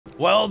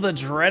Well, the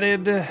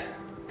dreaded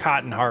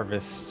cotton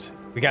harvest.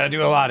 We got to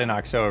do a lot in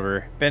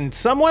October. Been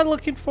somewhat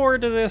looking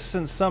forward to this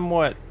and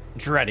somewhat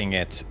dreading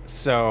it.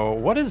 So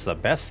what is the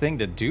best thing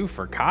to do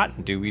for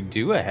cotton? Do we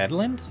do a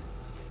headland?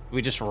 Do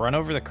we just run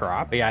over the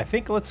crop? Yeah, I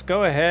think let's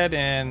go ahead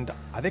and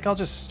I think I'll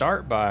just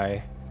start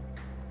by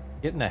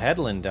getting a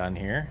headland done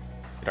here.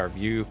 Get our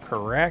view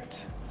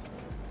correct.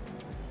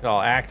 Get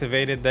all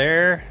activated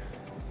there.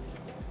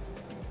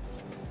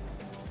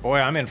 Boy,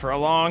 I'm in for a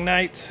long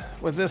night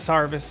with this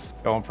harvest.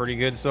 Going pretty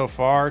good so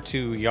far.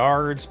 2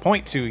 yards,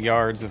 0.2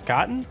 yards of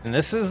cotton. And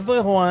this is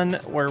the one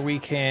where we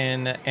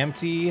can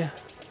empty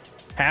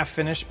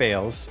half-finished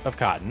bales of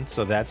cotton.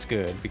 So that's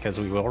good because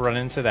we will run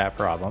into that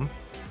problem.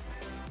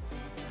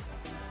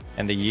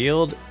 And the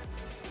yield,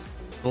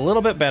 a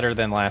little bit better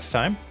than last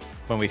time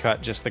when we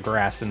cut just the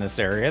grass in this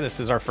area. This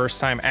is our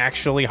first time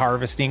actually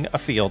harvesting a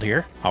field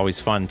here. Always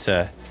fun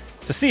to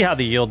see how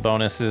the yield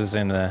bonuses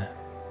and the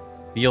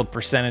yield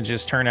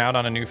percentages turn out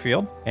on a new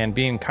field. And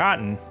being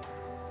cotton,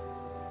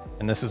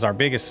 and this is our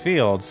biggest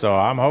field, so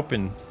I'm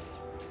hoping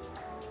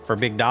for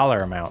big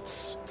dollar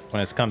amounts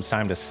when it comes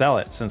time to sell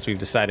it. Since we've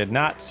decided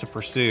not to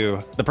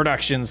pursue the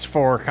productions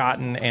for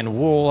cotton and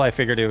wool, I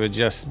figured it would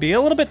just be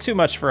a little bit too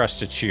much for us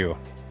to chew.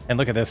 And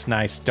look at this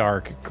nice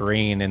dark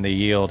green in the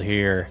yield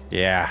here.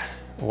 Yeah,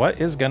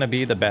 what is gonna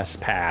be the best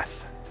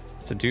path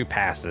to do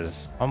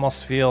passes?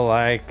 Almost feel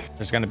like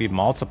there's gonna be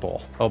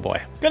multiple. Oh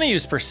boy. Gonna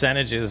use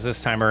percentages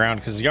this time around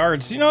because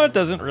yards, you know, it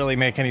doesn't really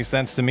make any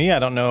sense to me. I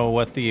don't know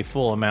what the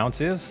full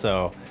amount is,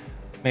 so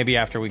maybe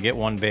after we get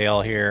one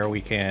bale here, we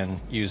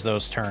can use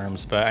those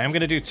terms. But I am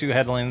gonna do 2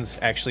 headlands,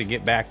 actually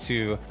get back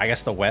to, I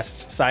guess, the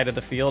west side of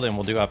the field, and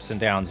we'll do ups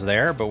and downs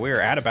there. But we're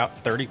at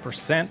about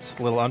 30%,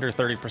 a little under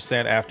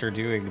 30% after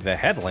doing the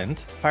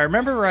headland. If I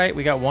remember right,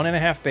 we got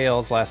 1.5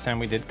 bales last time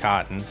we did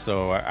cotton,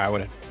 so I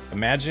would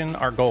imagine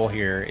our goal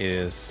here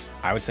is,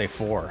 I would say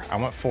 4. I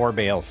want 4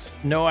 bales.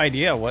 No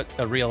idea what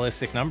a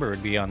realistic number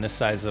would be on this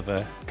size of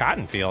a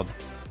cotton field.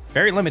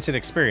 Very limited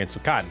experience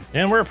with cotton.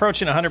 And we're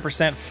approaching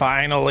 100%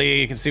 finally.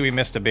 You can see we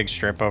missed a big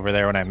strip over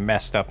there when I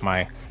messed up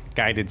my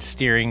guided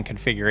steering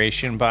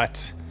configuration,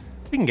 but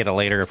we can get it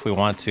later if we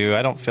want to.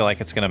 I don't feel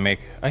like it's gonna make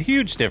a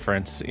huge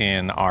difference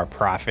in our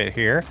profit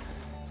here.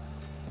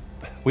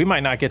 We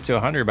might not get to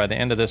 100 by the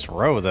end of this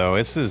row though.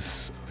 This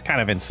is kind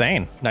of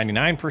insane.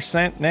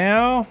 99%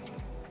 now.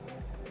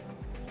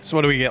 So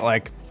what do we get,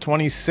 like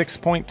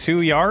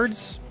 26.2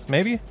 yards,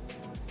 maybe?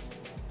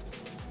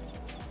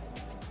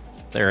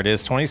 There it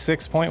is,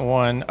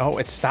 26.1. Oh,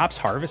 it stops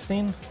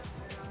harvesting?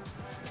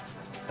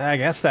 I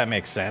guess that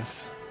makes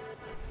sense.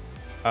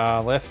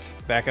 Lift,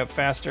 back up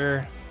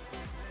faster.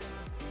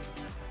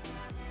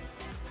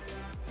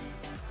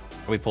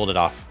 We pulled it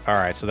off. All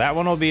right, so that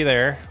one will be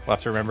there. We'll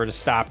have to remember to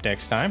stop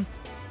next time.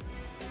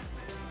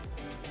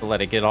 We'll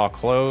let it get all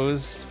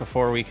closed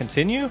before we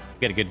continue.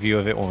 Get a good view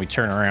of it when we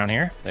turn around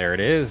here. There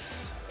it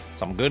is.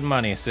 Some good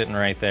money sitting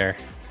right there.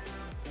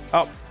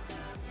 Oh.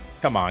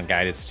 Come on,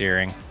 guided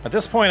steering. At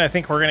this point, I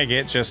think we're gonna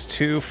get just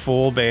 2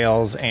 full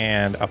bales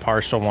and a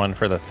partial one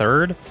for the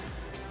 3rd.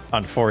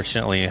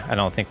 Unfortunately, I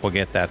don't think we'll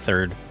get that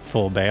 3rd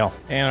full bale.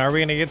 And are we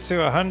gonna get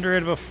to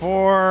 100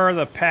 before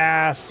the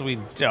pass? We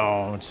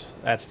don't.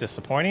 That's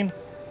disappointing.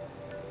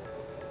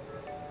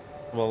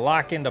 We'll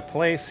lock into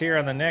place here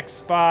on the next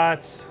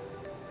spot.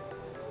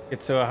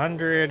 Get to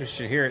 100. We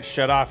should hear it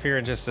shut off here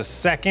in just a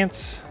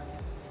second.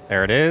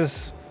 There it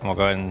is. And we'll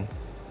go ahead and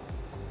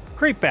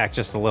creep back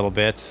just a little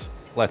bit.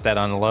 Let that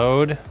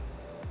unload.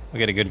 We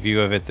get a good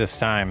view of it this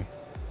time.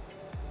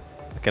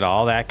 Look at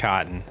all that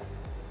cotton.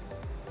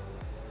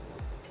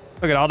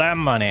 Look at all that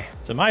money.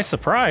 To my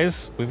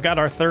surprise, we've got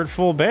our 3rd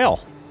full bale.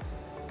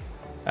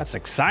 That's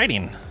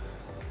exciting.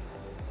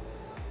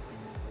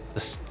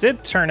 This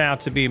did turn out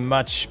to be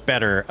much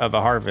better of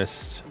a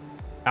harvest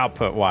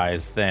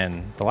output-wise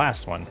than the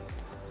last one.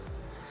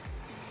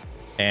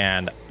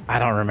 And I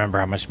don't remember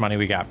how much money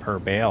we got per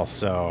bale,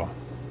 so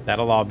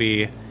that'll all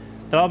be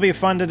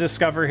fun to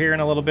discover here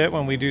in a little bit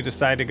when we do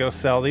decide to go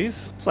sell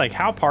these. It's like,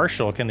 how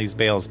partial can these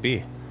bales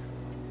be?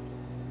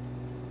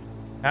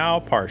 How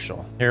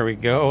partial? Here we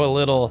go, a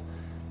little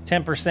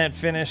 10%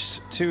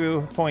 finished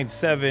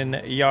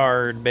 2.7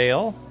 yard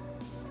bale.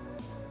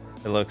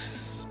 It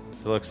looks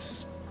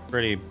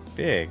pretty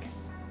big.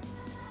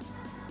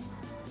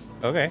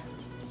 Okay.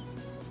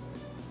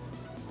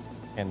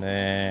 And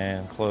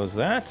then close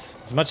that.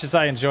 As much as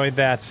I enjoyed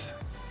that,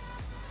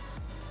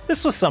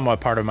 this was somewhat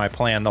part of my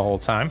plan the whole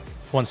time.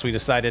 Once we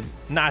decided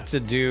not to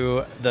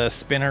do the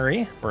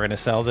spinnery, we're gonna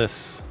sell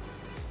this.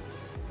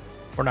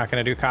 We're not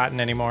gonna do cotton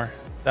anymore.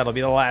 That'll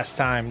be the last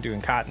time doing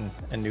cotton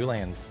and new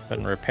lands. Go ahead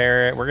and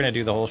repair it. We're gonna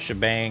do the whole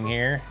shebang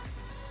here.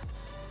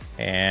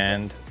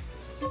 And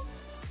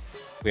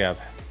we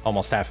have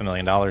almost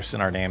 $500,000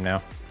 in our name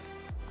now.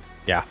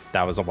 Yeah,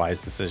 that was a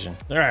wise decision.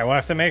 All right, we'll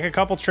have to make a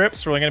couple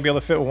trips. We're only gonna be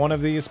able to fit one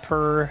of these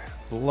per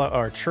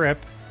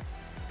trip.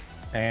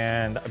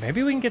 And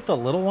maybe we can get the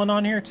little one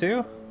on here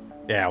too.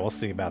 Yeah, we'll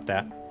see about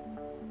that.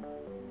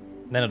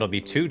 Then it'll be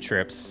 2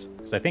 trips,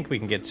 because I think we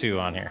can get 2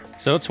 on here.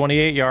 So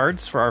 28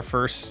 yards for our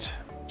first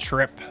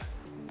trip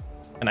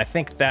And I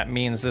think that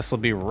means this will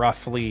be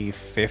roughly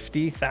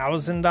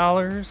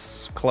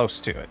 $50,000,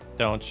 close to it.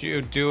 Don't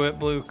you do it,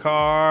 blue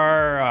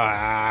car.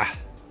 Ah.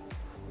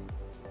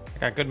 I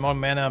got good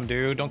momentum,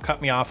 dude. Don't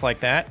cut me off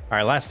like that. All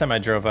right, last time I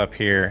drove up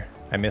here,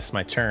 I missed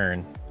my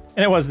turn.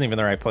 And it wasn't even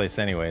the right place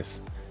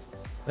anyways.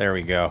 There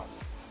we go.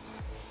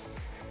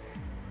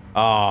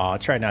 Oh, I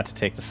tried not to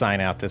take the sign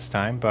out this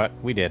time, but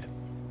we did.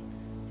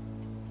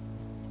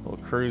 We'll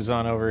cruise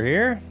on over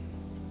here.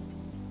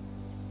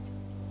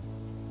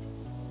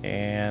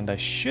 And I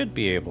should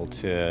be able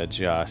to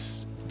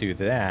just do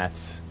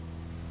that.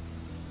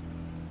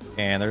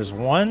 And there's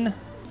one.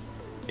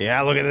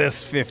 Yeah, look at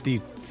this,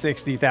 50,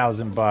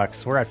 60,000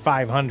 bucks. We're at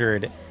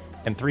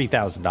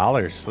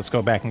 $503,000. Let's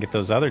go back and get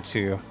those other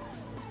two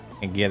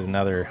and get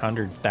another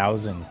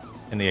 100,000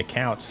 in the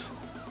account.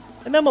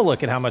 And then we'll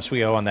look at how much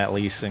we owe on that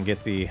lease and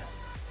get the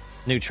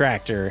new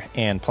tractor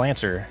and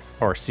planter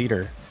or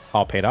seeder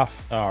all paid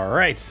off. All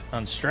right,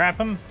 unstrap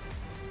them.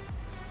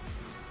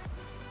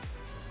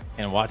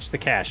 And watch the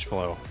cash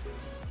flow.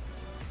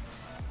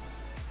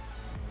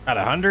 Got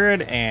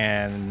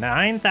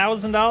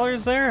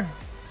 $109,000 there.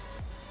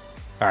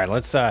 All right,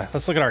 let's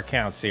look at our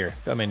accounts here.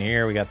 Come in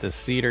here, we got this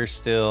seeder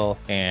still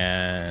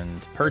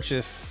and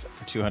purchase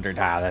 200.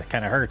 That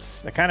kind of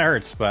hurts. That kind of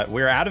hurts, but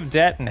we're out of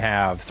debt and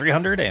have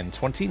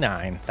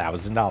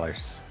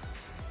 $329,000.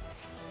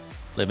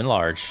 Living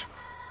large.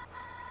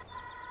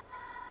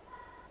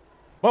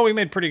 Well, we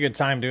made pretty good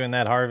time doing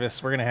that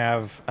harvest. We're gonna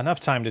have enough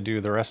time to do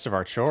the rest of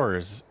our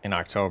chores in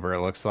October, it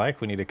looks like.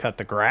 We need to cut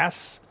the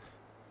grass,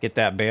 get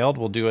that baled.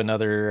 We'll do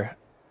another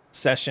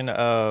session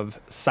of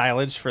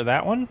silage for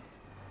that one.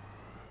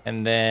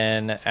 And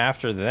then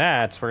after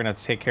that, we're gonna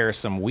take care of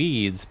some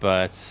weeds,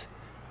 but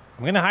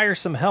I'm gonna hire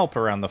some help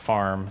around the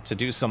farm to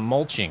do some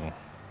mulching.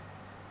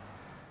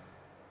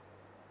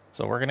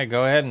 So we're gonna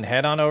go ahead and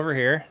head on over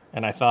here.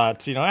 And I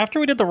thought, you know, after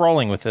we did the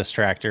rolling with this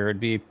tractor, it'd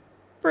be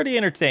pretty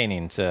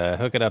entertaining to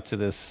hook it up to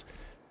this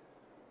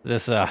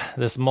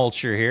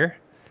mulcher here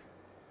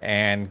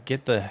and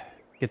get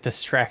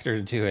this tractor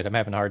to do it. I'm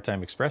having a hard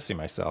time expressing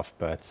myself,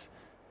 but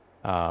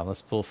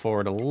let's pull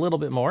forward a little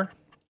bit more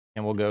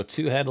and we'll go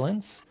 2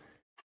 headlands.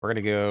 We're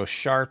gonna go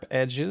sharp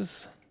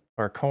edges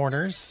or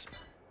corners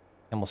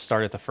and we'll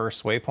start at the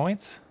first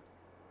waypoint.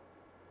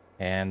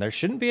 And there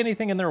shouldn't be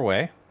anything in their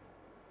way.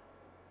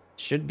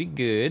 Should be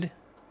good.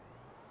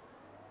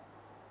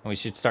 And we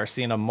should start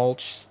seeing a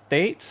mulch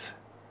state.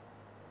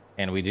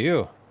 And we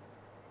do.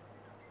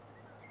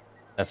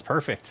 That's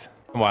perfect.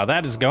 And while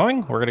that is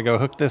going, we're gonna go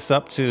hook this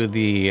up to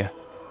the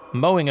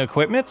mowing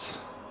equipment.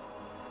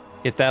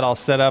 Get that all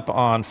set up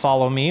on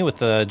Follow Me with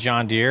the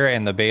John Deere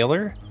and the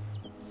baler.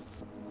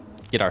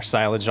 Get our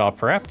silage all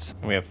prepped.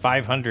 And we have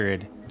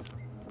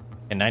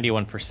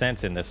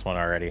 591% in this one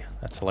already.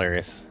 That's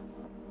hilarious.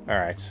 All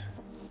right,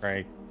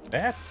 right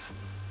that.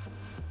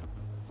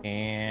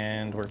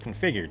 And we're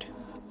configured.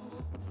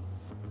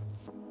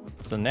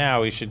 So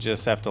now we should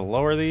just have to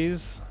lower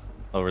these,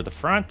 lower the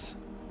front,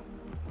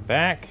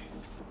 back,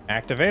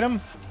 activate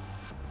them,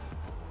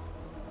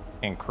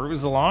 and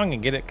cruise along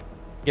and get it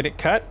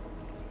cut.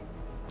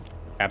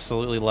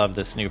 Absolutely love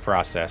this new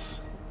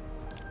process.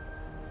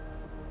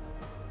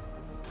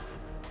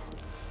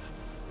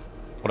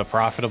 What a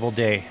profitable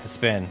day it's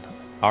been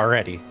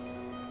already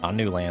on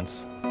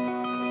Newlands.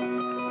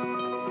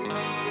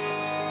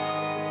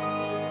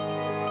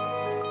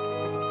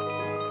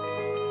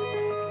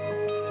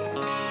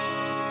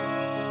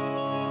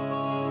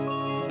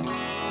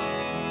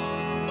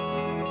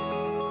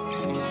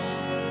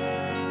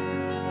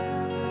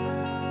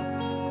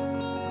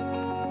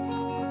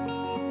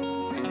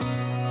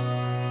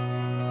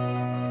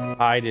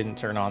 I didn't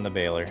turn on the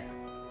baler.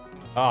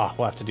 Oh,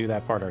 we'll have to do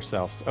that part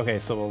ourselves. Okay,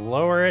 so we'll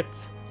lower it,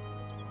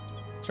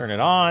 turn it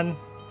on,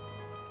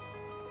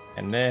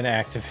 and then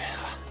activate.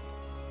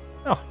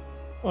 Oh,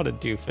 what a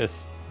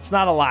doofus. It's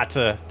not a lot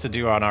to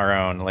do on our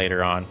own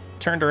later on.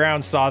 Turned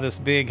around, saw this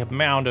big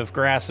mound of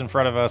grass in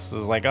front of us,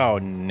 was like, oh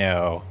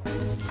no.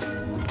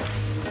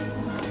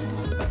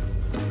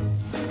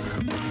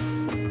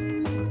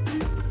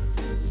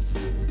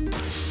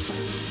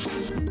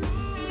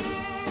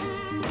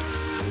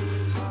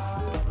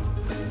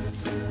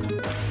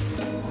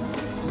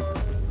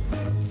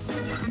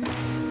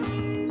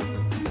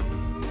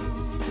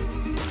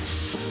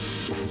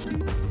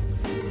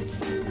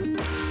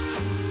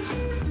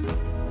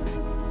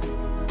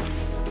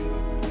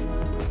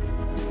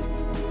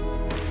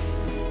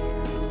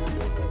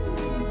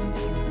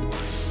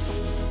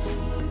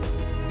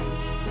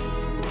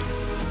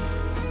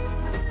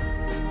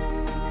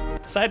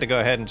 Decided to go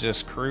ahead and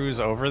just cruise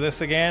over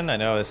this again. I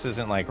know this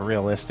isn't like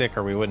realistic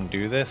or we wouldn't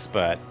do this,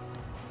 but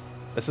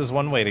this is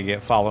one way to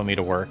get Follow Me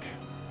to work.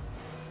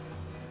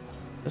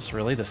 Is this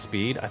really the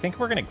speed? I think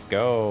we're gonna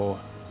go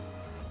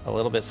a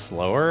little bit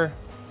slower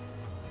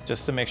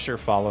just to make sure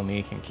Follow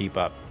Me can keep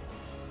up.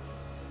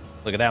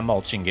 Look at that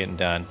mulching getting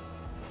done.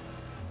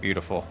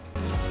 Beautiful.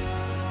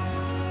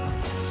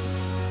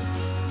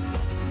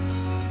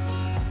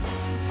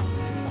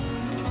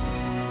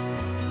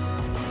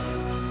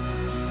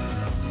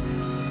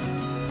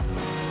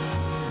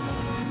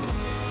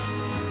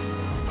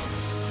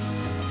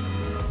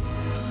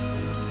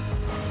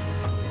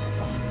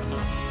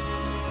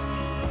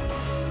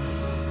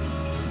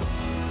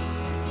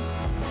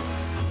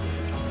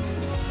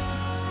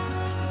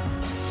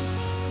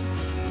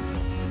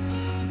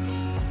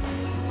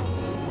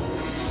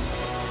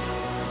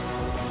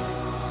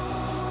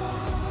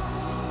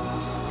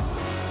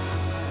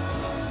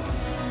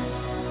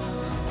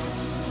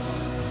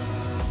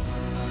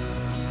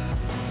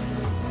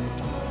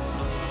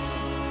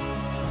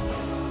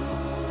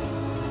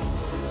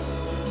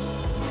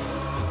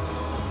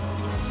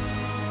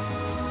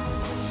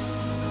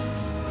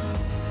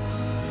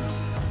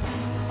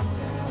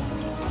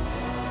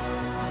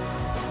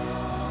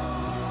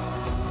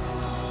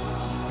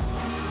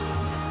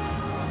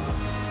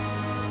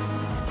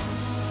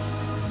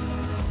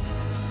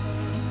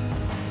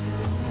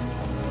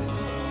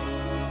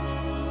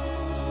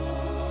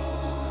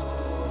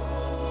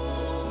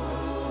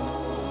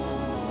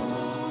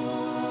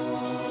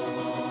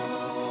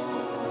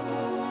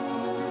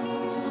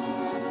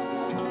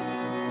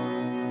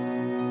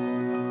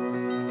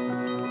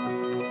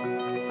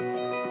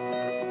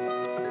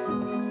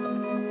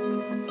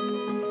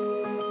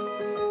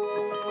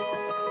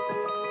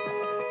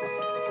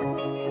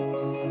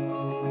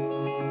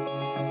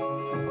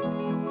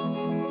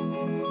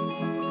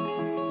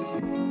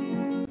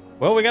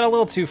 Well, we got a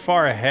little too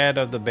far ahead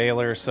of the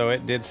baler, so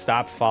it did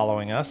stop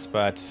following us,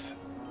 but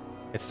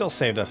it still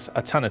saved us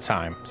a ton of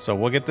time. So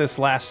we'll get this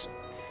last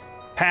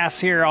pass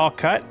here all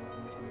cut,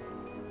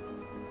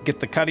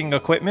 get the cutting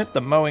equipment, the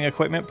mowing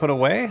equipment put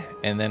away,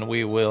 and then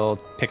we will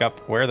pick up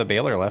where the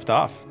baler left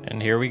off. And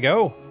here we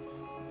go.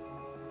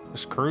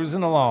 Just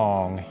cruising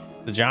along.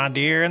 The John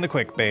Deere and the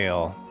quick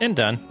bale. And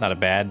done. Not a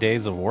bad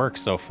days of work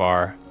so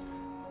far.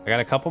 I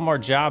got a couple more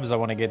jobs I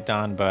want to get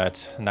done,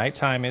 but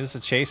nighttime is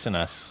chasing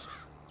us.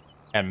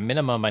 At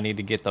minimum, I need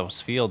to get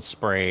those fields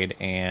sprayed,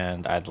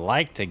 and I'd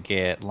like to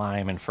get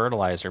lime and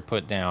fertilizer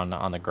put down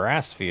on the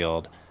grass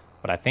field,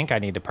 but I think I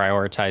need to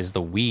prioritize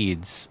the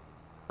weeds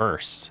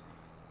first.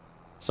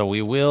 So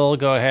we will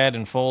go ahead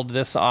and fold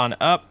this on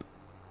up,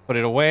 put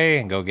it away,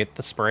 and go get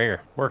the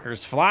sprayer.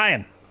 Workers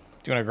flying.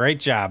 Doing a great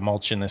job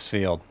mulching this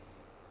field.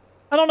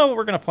 I don't know what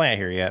we're going to plant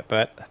here yet,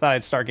 but I thought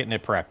I'd start getting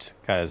it prepped,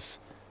 because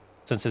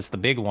since it's the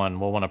big one,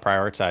 we'll want to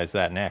prioritize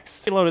that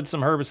next. We loaded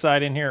some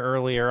herbicide in here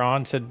earlier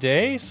on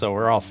today, so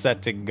we're all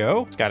set to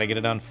go. Just got to get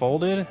it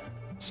unfolded,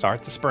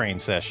 start the spraying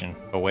session.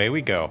 Away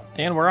we go.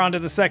 And we're on to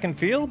the second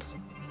field.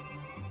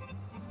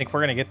 I think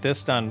we're going to get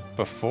this done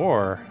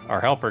before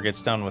our helper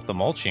gets done with the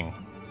mulching.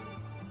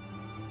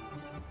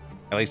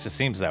 At least it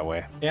seems that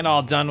way. And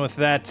all done with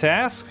that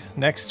task.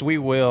 Next we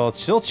will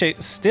still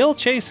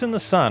chasing the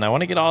sun. I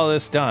want to get all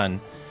this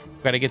done.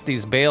 Got to get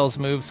these bales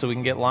moved so we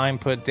can get lime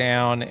put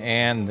down,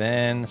 and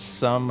then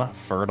some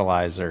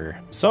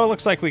fertilizer. So it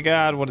looks like we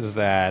got, what is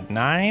that,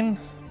 9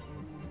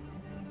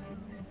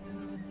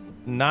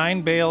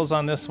 bales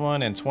on this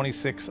one and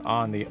 26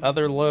 on the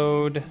other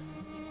load.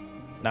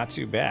 Not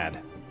too bad.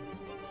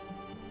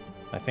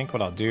 I think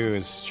what I'll do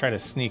is try to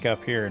sneak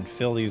up here and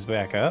fill these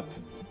back up.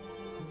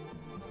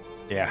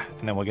 Yeah,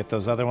 and then we'll get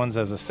those other ones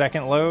as a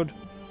second load,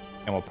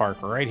 and we'll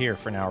park right here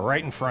for now,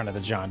 right in front of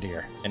the John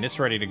Deere. And it's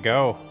ready to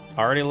go.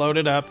 Already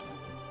loaded up.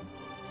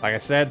 Like I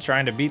said,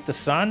 trying to beat the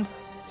sun,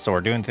 so we're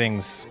doing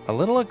things a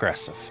little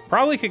aggressive.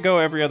 Probably could go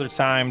every other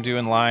time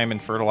doing lime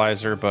and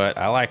fertilizer, but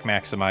I like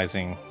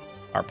maximizing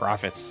our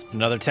profits.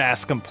 Another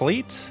task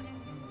complete.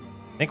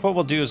 I think what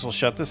we'll do is we'll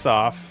shut this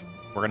off.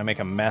 We're gonna make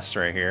a mess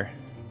right here.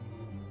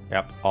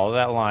 Yep, all of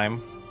that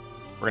lime.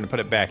 We're gonna put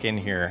it back in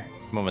here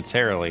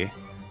momentarily.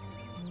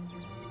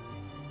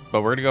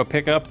 But we're gonna go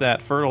pick up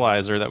that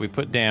fertilizer that we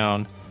put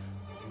down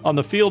on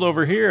the field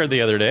over here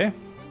the other day.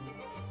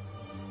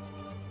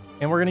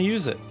 And we're gonna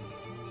use it.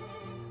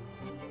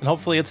 And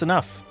hopefully it's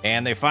enough.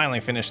 And they finally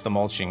finished the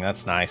mulching,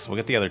 that's nice. We'll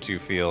get the other 2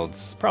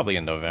 fields, probably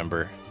in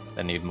November,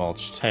 that need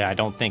mulched. Hey, I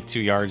don't think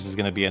 2 yards is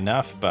gonna be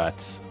enough,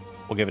 but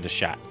we'll give it a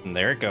shot. And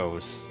there it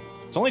goes.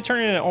 It's only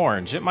turning it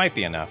orange, it might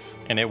be enough.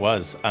 And it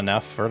was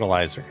enough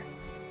fertilizer.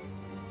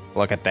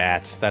 Look at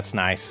that, that's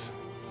nice.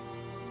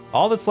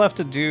 All that's left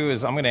to do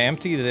is I'm gonna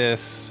empty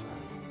this.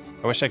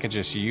 I wish I could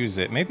just use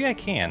it, maybe I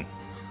can.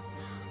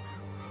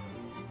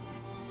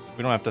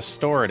 We don't have to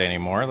store it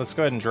anymore. Let's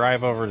go ahead and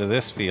drive over to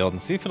this field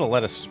and see if it'll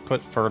let us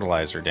put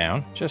fertilizer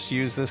down. Just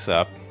use this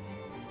up.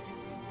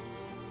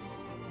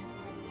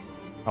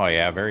 Oh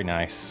yeah, very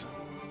nice.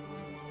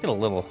 Get a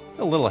little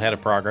ahead of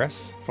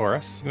progress for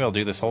us. Maybe I'll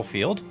do this whole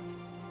field,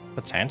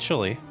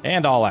 potentially,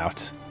 and all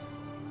out.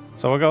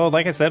 So we'll go,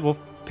 like I said, we'll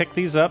pick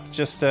these up,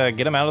 just get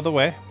them out of the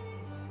way.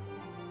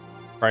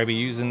 Probably be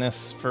using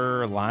this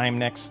for lime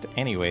next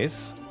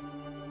anyways.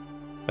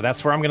 But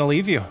that's where I'm gonna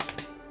leave you.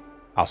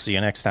 I'll see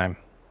you next time.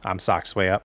 I'm Socksway Up.